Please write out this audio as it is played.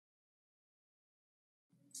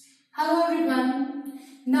Hello everyone.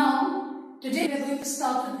 Now, today we are going to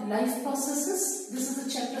start with life processes. This is the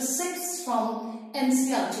chapter 6 from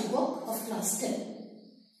NCERT book of class 10.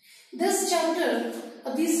 This chapter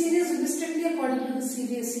of this series will be strictly according to the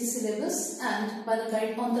CBSE syllabus and by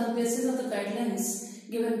the on the basis of the guidelines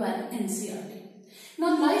given by NCERT.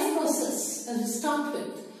 Now, life process, as we start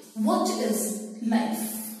with, what is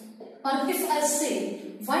life? Or if I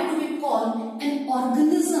say, why do we call an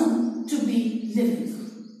organism to be living?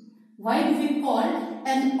 Why do we call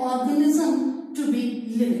an organism to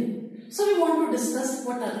be living? So we want to discuss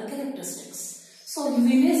what are the characteristics. So we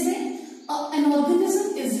may say an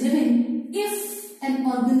organism is living if an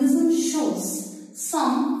organism shows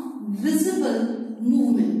some visible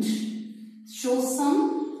movement. Shows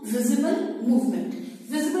some visible movement.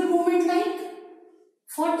 Visible movement like,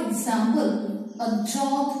 for example, a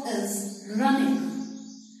dog is running.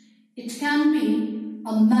 It can be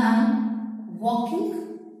a man walking.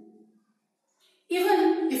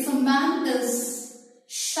 Even if a man is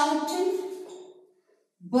shouting,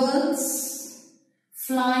 birds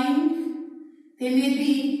flying, they may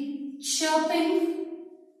be chirping,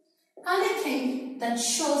 anything that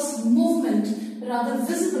shows movement, rather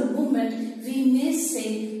visible movement, we may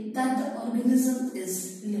say that the organism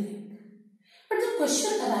is living. But the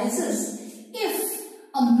question arises, if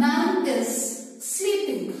a man is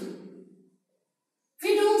sleeping,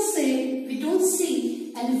 we don't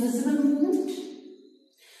see any visible movement.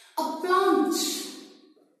 A plant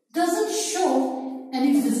doesn't show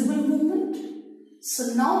any visible movement.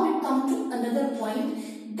 So now we come to another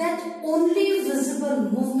point that only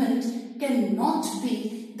visible movement cannot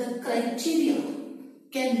be the criteria.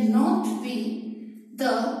 Cannot be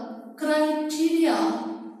the criteria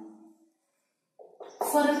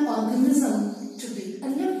for an organism to be a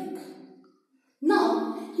living.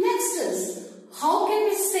 Now, next is, how can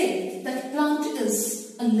we say that plant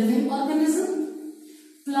is a living organism?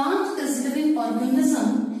 Plant is living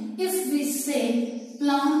organism if we say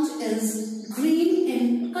plant is green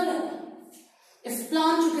in color. If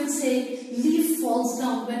plant, you can say leaf falls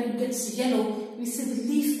down, when it gets yellow, we say the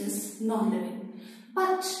leaf is non-living.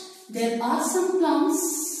 But there are some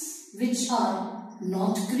plants which are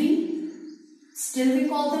not green, still we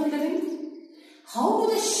call them living. How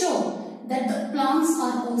do they show that the plants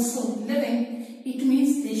are also living? It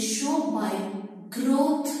means they show by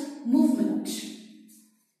growth movement.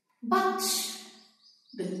 But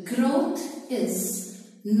the growth is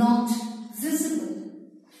not visible.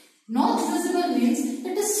 Not visible means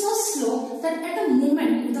it is so slow that at a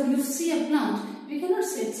moment when you see a plant, we cannot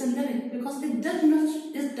say it's a living because it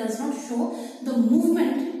does not show the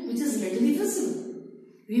movement which is readily visible.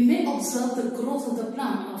 We may observe the growth of the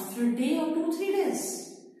plant after a day or 2-3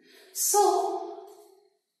 days. So,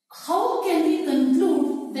 how can we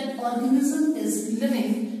conclude that organism is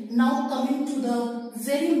living? Now coming to the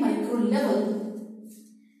very micro level,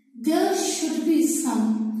 there should be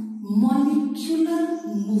some molecular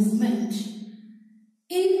movement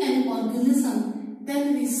in an organism,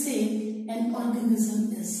 then we say an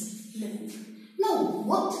organism is living. Now,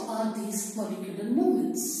 what are these molecular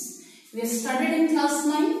movements? We have studied in class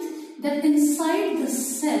 9 that inside the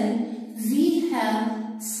cell we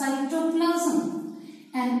have cytoplasm,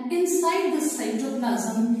 and inside the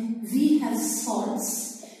cytoplasm we have salts,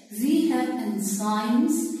 we have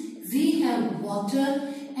enzymes, we have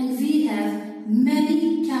water, and we have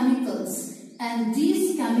many chemicals. And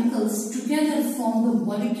these chemicals together form the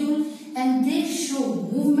molecule, and they show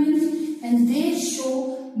movement, and they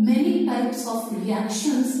show many types of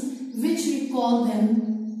reactions, which we call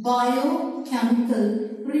them biochemical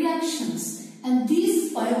reactions. And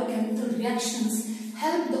these biochemical reactions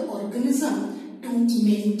help the organism to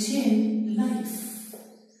maintain life.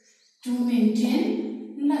 To maintain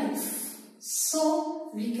life. So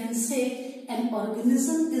we can say an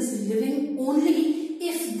organism is living only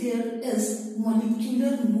if there is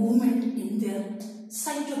molecular movement in their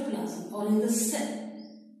cytoplasm or in the cell.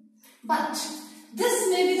 But this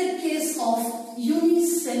may be the case of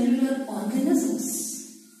unicellular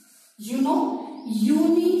organisms. You know,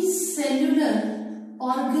 unicellular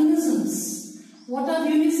organisms. What are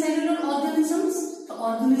unicellular organisms? The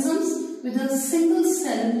organisms with a single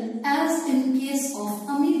cell, as in case of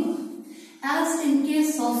amoeba, as in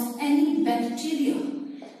case of any bacteria,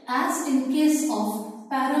 as in case of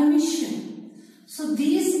paramecium. So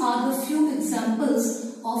these are the few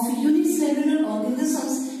examples of unicellular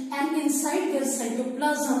organisms, and inside their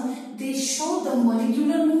cytoplasm they show the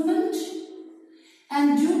molecular movement,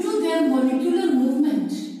 and due to their molecular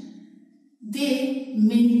movement they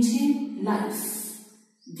maintain life.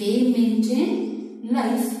 They maintain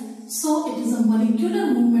life. So it is a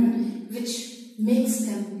molecular movement which makes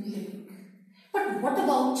them live. what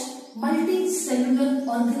about multicellular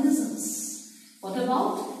organisms? What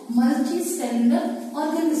about multicellular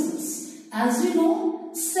organisms? As we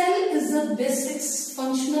know, cell is the basic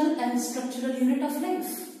functional and structural unit of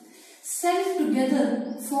life. Cell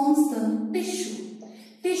together forms the tissue.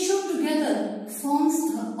 Tissue together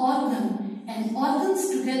forms the organ, and organs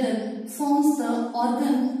together forms the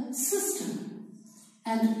organ system.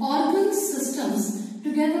 And organ systems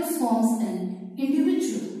together forms an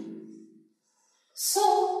individual.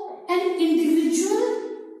 So, an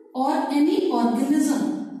individual or any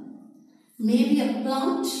organism, maybe a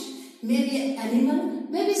plant, maybe an animal,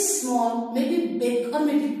 maybe small, maybe big, or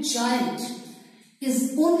maybe giant,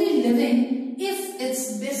 is only living if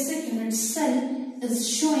its basic unit cell is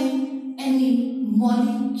showing any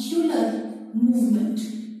molecular movement,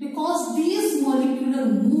 because these molecular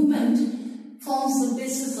movement forms the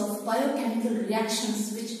basis of biochemical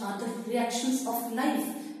reactions, which are the reactions of life.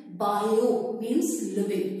 Bio means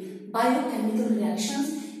living. Biochemical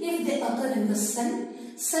reactions, if they occur in the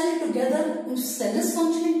cell together, if cell is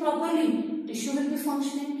functioning properly, tissue will be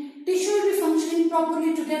functioning. Tissue will be functioning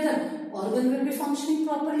properly together, organ will be functioning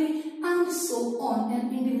properly, and so on.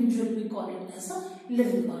 An individual, we call it as a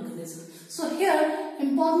living organism. So here,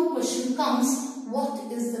 important question comes,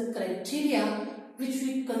 what is the criteria which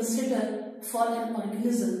we consider for an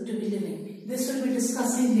organism to be living? This will be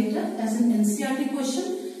discussing later as an NCERT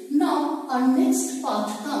question. Now, our next part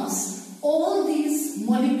comes, all these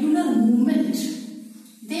molecular movement,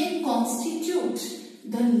 they constitute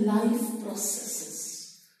the life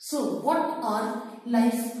processes. So, what are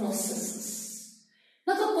life processes?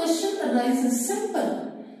 Now, the question arises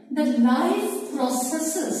simple. The life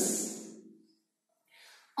processes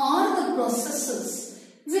are the processes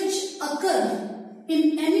which occur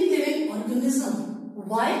in any living organism.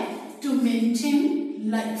 Why? To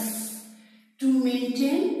maintain life. To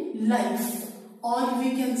maintain life, or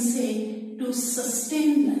we can say to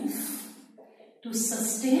sustain life. To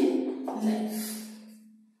sustain life.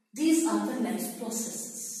 These are the life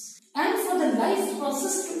processes. And for the life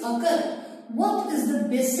process to occur, what is the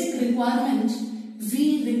basic requirement?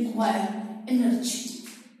 We require energy.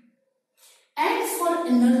 And for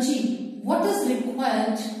energy, what is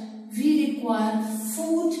required? We require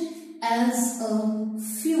food as a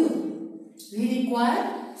fuel. We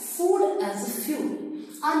require food as a fuel.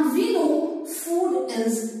 And we know food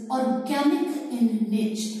is organic in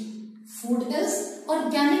nature. Food is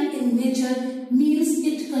organic in nature means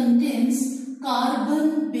it contains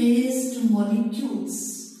carbon-based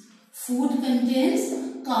molecules. Food contains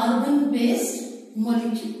carbon-based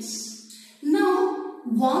molecules. Now,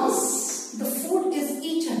 once the food is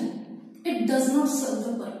eaten, it does not serve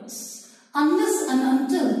the purpose unless and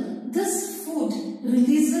until this food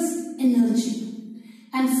releases energy.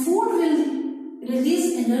 And food will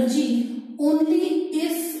release energy only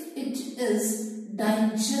if it is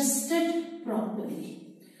digested properly.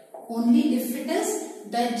 Only if it is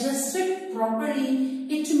digested properly,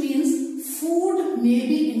 it means food may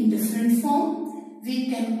be in different form. We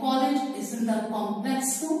can call it is in the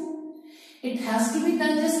complex form. It has to be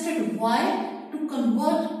digested. Why? To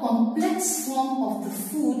convert complex form of the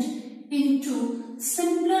food into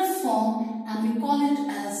simpler form, and we call it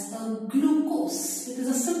as a glucose. It is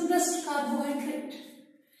the simplest carbohydrate.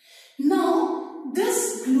 Now,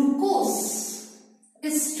 this glucose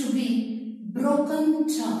is to be broken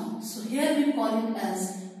down. So here we call it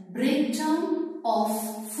as breakdown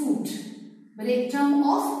of food. Breakdown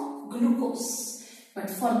of glucose. But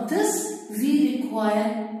for this, we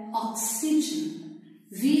require oxygen.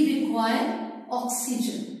 We require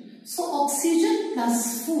oxygen. So oxygen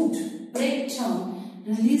plus food breakdown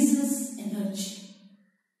releases energy.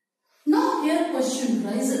 Now here question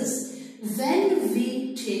rises, when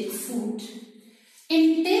we take food,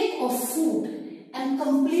 intake of food and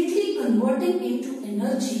completely converting into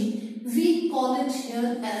energy, we call it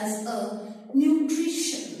here as a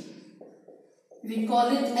nutrition. We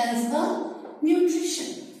call it as a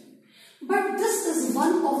nutrition. But this is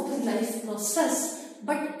one of the life process,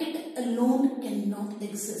 but it alone cannot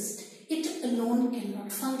exist. It alone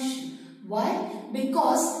cannot function. Why?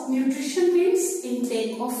 Because nutrition means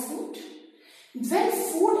intake of food. When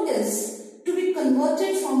food is to be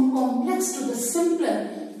converted from complex to the simpler,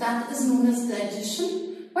 that is known as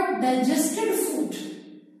digestion. But digested food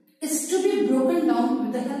is to be broken down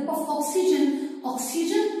with the help of oxygen.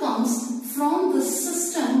 Oxygen comes from the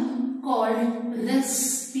system called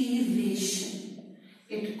respiration.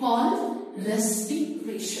 It called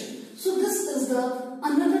respiration. So this is the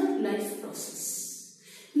another life process.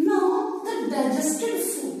 Now the digested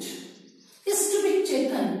food is to be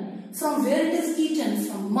taken from where it is eaten,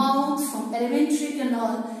 from mouth, from alimentary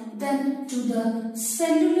canal. then to the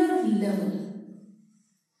cellular level.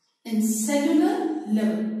 In cellular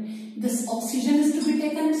level, this oxygen is to be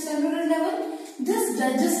taken at cellular level. This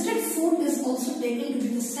digested food is also taken to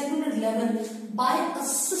the cellular level by a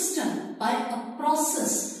system, by a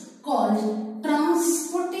process called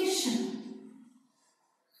transportation.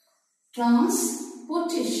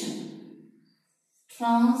 Transportation.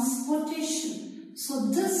 So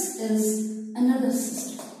this is another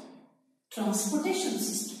system, transportation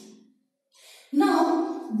system.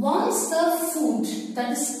 Now, once the food,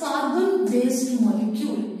 that is carbon-based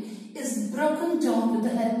molecule, is broken down with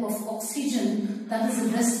the help of oxygen, that is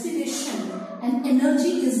respiration, and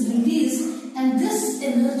energy is released, and this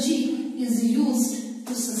energy is used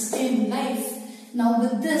to sustain life. Now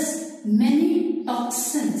with this, many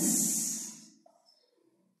toxins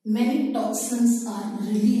are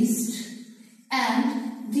released,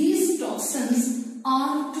 and these toxins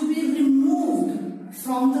are to be removed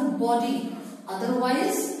from the body.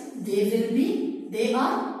 Otherwise, they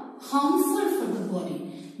are harmful for the body.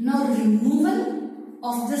 Now, removal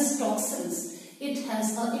of these toxins, it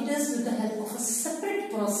is with the help of a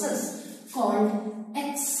separate process called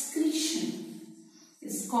excretion.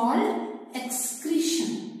 It's called excretion.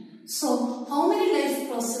 So, how many life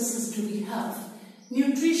processes do we have?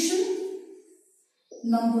 Nutrition,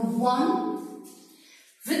 number 1.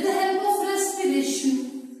 With the help of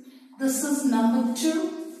respiration, this is number 2.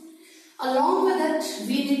 Along with it,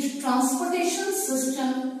 we need transportation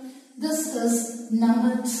system. This is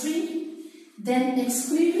number 3. Then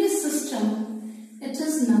excretory system, it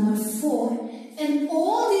is number 4. And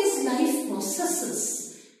all these life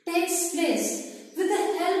processes takes place with the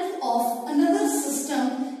help of another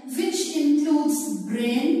system which includes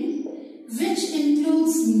brain, which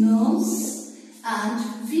includes nerves,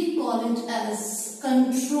 and we call it as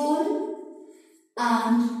control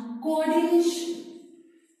and coordination.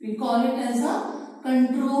 We call it as a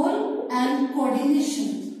control and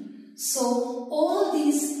coordination. So, all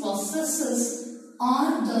these processes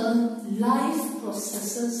are the life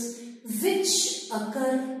processes which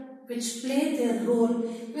occur, which play their role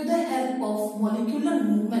with the help of molecular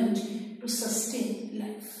movement to sustain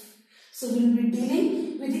life. So, we will be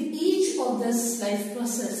dealing with each of this life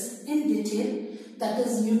process in detail, that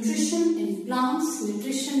is nutrition in plants,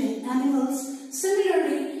 nutrition in animals.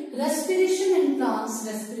 Similarly, respiration in plants,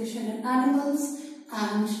 respiration in animals,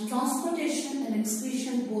 and transportation and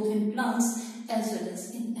excretion both in plants as well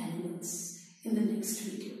as in animals in the next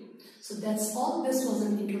video. So that's all. This was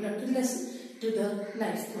an introductory lesson to the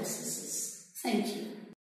life processes. Thank you.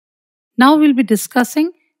 Now we'll be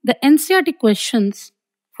discussing the NCERT questions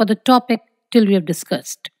for the topic till we have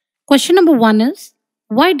discussed. Question number 1 is,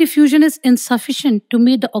 why diffusion is insufficient to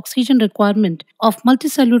meet the oxygen requirement of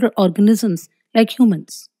multicellular organisms like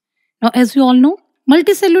humans? Now, as we all know,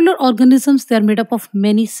 multicellular organisms, they are made up of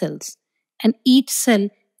many cells, and each cell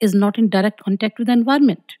is not in direct contact with the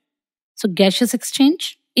environment. So, gaseous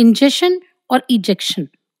exchange, ingestion or ejection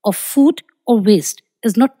of food or waste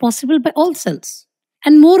is not possible by all cells.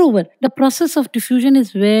 And moreover, the process of diffusion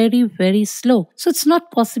is very, very slow. So, it's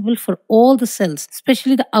not possible for all the cells,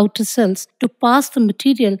 especially the outer cells, to pass the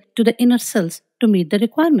material to the inner cells to meet the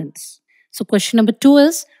requirements. So, question number 2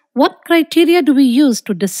 is, what criteria do we use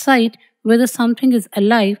to decide whether something is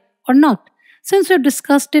alive or not? Since we have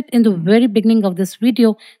discussed it in the very beginning of this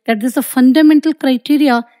video, that this is a fundamental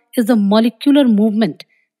criteria is the molecular movement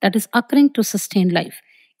that is occurring to sustain life,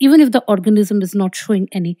 even if the organism is not showing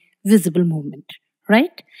any visible movement,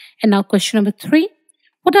 right? And now question number 3,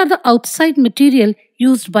 what are the outside material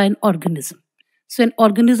used by an organism? So an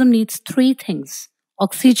organism needs 3 things,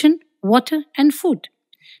 oxygen, water and food.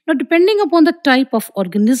 Now, depending upon the type of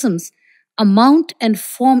organisms, amount and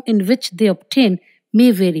form in which they obtain may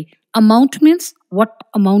vary. Amount means what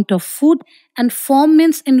amount of food, and form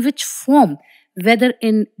means in which form, whether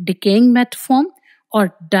in decaying mat form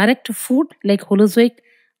or direct food like holozoic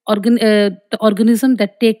the organism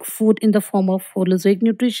that take food in the form of holozoic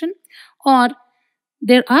nutrition, or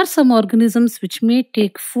there are some organisms which may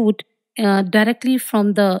take food directly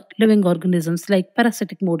from the living organisms like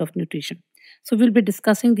parasitic mode of nutrition. So we'll be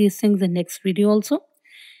discussing these things in next video also.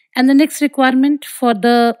 And the next requirement for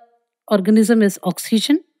the organism is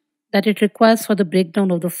oxygen, that it requires for the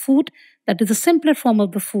breakdown of the food, that is a simpler form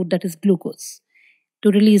of the food, that is glucose,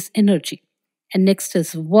 to release energy. And next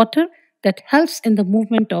is water, that helps in the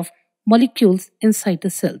movement of molecules inside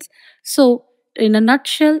the cells. So in a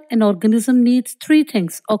nutshell, an organism needs 3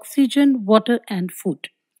 things, oxygen, water and food,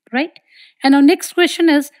 right? And our next question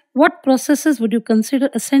is, what processes would you consider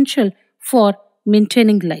essential for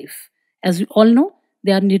maintaining life? As we all know,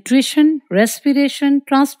 They are nutrition, respiration,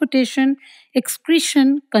 transportation,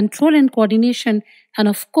 excretion, control and coordination, and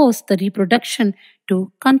of course the reproduction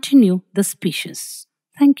to continue the species.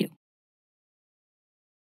 Thank you.